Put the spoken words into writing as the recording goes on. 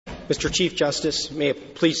Mr. Chief Justice, may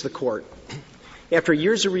it please the Court. After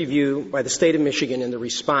years of review by the State of Michigan and the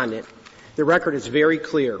respondent, the record is very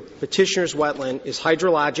clear. Petitioner's wetland is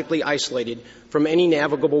hydrologically isolated from any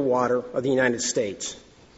navigable water of the United States.